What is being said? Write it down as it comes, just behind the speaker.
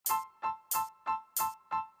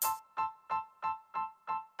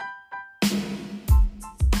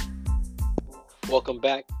Welcome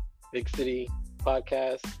back, Big City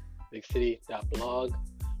Podcast, bigcity.blog.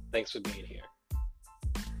 Thanks for being here.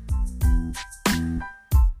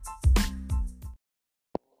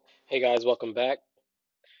 Hey guys, welcome back.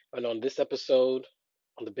 And on this episode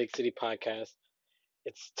on the Big City Podcast,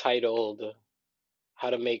 it's titled How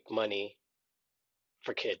to Make Money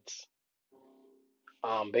for Kids.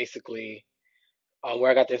 Basically,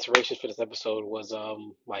 where I got the inspiration for this episode was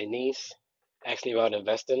my niece asked me about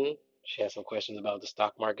investing. She had some questions about the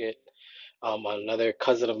stock market. Another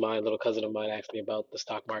little cousin of mine, asked me about the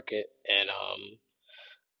stock market, and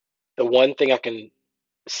the one thing I can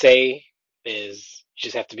say is you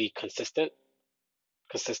just have to be consistent.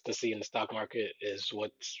 Consistency in the stock market is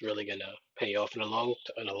what's really gonna pay off in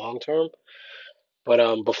the long term.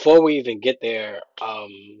 But before we even get there,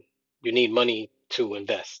 you need money to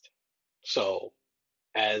invest. So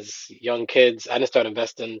as young kids, I didn't start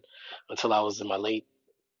investing until I was in my late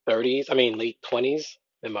 30s. I mean, late 20s.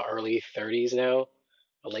 In my early 30s now,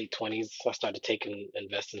 my late 20s. I started taking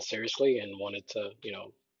investing seriously and wanted to,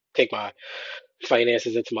 take my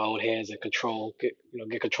finances into my own hands and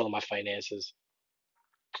get control of my finances.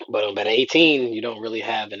 But at 18, you don't really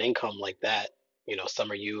have an income like that,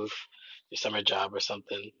 summer youth, your summer job or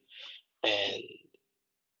something. And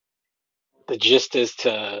the gist is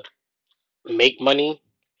to make money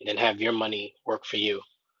and then have your money work for you.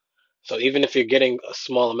 So even if you're getting a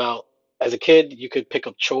small amount as a kid, you could pick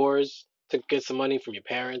up chores to get some money from your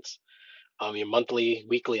parents. Your monthly,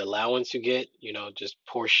 weekly allowance you get, just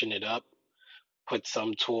portion it up, put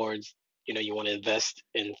some towards, you want to invest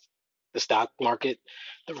in the stock market.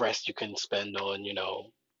 The rest you can spend on,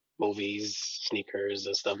 movies, sneakers,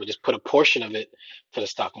 and stuff. But just put a portion of it to the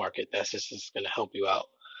stock market. That's just going to help you out.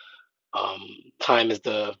 Um, time is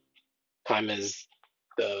the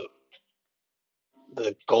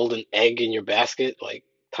the golden egg in your basket. Like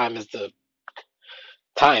time is the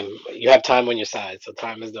time. You have time on your side, so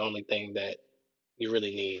time is the only thing that you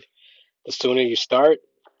really need. The sooner you start,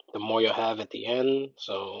 the more you'll have at the end.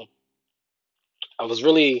 So I was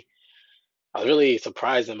really I was really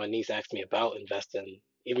surprised that my niece asked me about investing.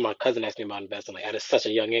 Even my cousin asked me about investing, like at such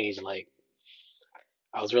a young age. Like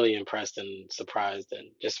I was really impressed and surprised, and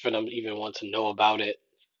just for them to even want to know about it,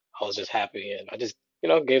 I was just happy. And I just,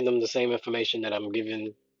 gave them the same information that I'm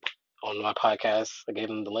giving on my podcast. I gave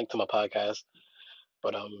them the link to my podcast,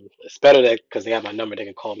 but it's better that because they have my number, they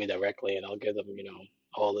can call me directly, and I'll give them,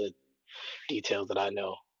 all the details that I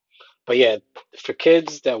know. But yeah, for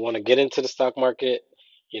kids that want to get into the stock market,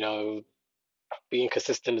 you know, being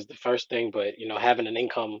consistent is the first thing, but having an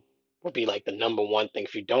income would be like the number one thing.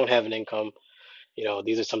 If you don't have an income,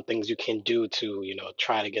 these are some things you can do to,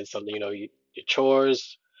 try to get something, your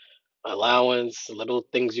chores, allowance, little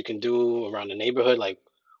things you can do around the neighborhood, like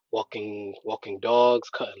walking dogs,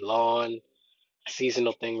 cutting lawn,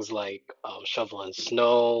 seasonal things like shoveling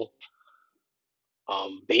snow,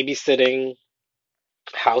 babysitting,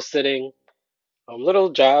 house sitting, little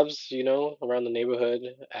jobs, around the neighborhood.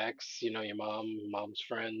 Ask, your mom's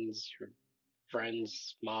friends, your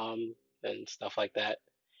friends' mom, and stuff like that,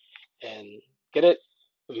 and get it,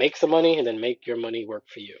 make some money, and then make your money work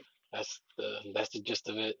for you. That's the gist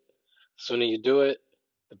of it. The sooner you do it,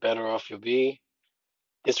 the better off you'll be.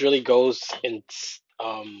 This really goes in.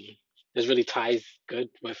 Um, this really ties good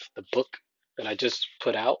with the book that I just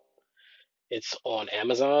put out. It's on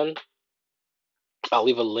Amazon. I'll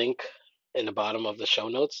leave a link in the bottom of the show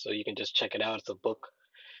notes so you can just check it out. It's a book.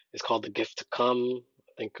 It's called The Gift to Come.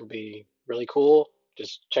 I think it'll be really cool.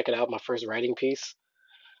 Just check it out. My first writing piece.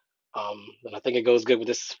 And I think it goes good with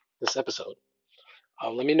this episode.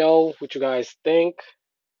 Let me know what you guys think.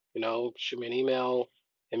 Shoot me an email,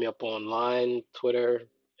 hit me up online, Twitter,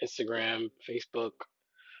 Instagram, Facebook.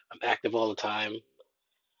 I'm active all the time.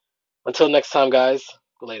 Until next time, guys.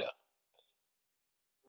 Later.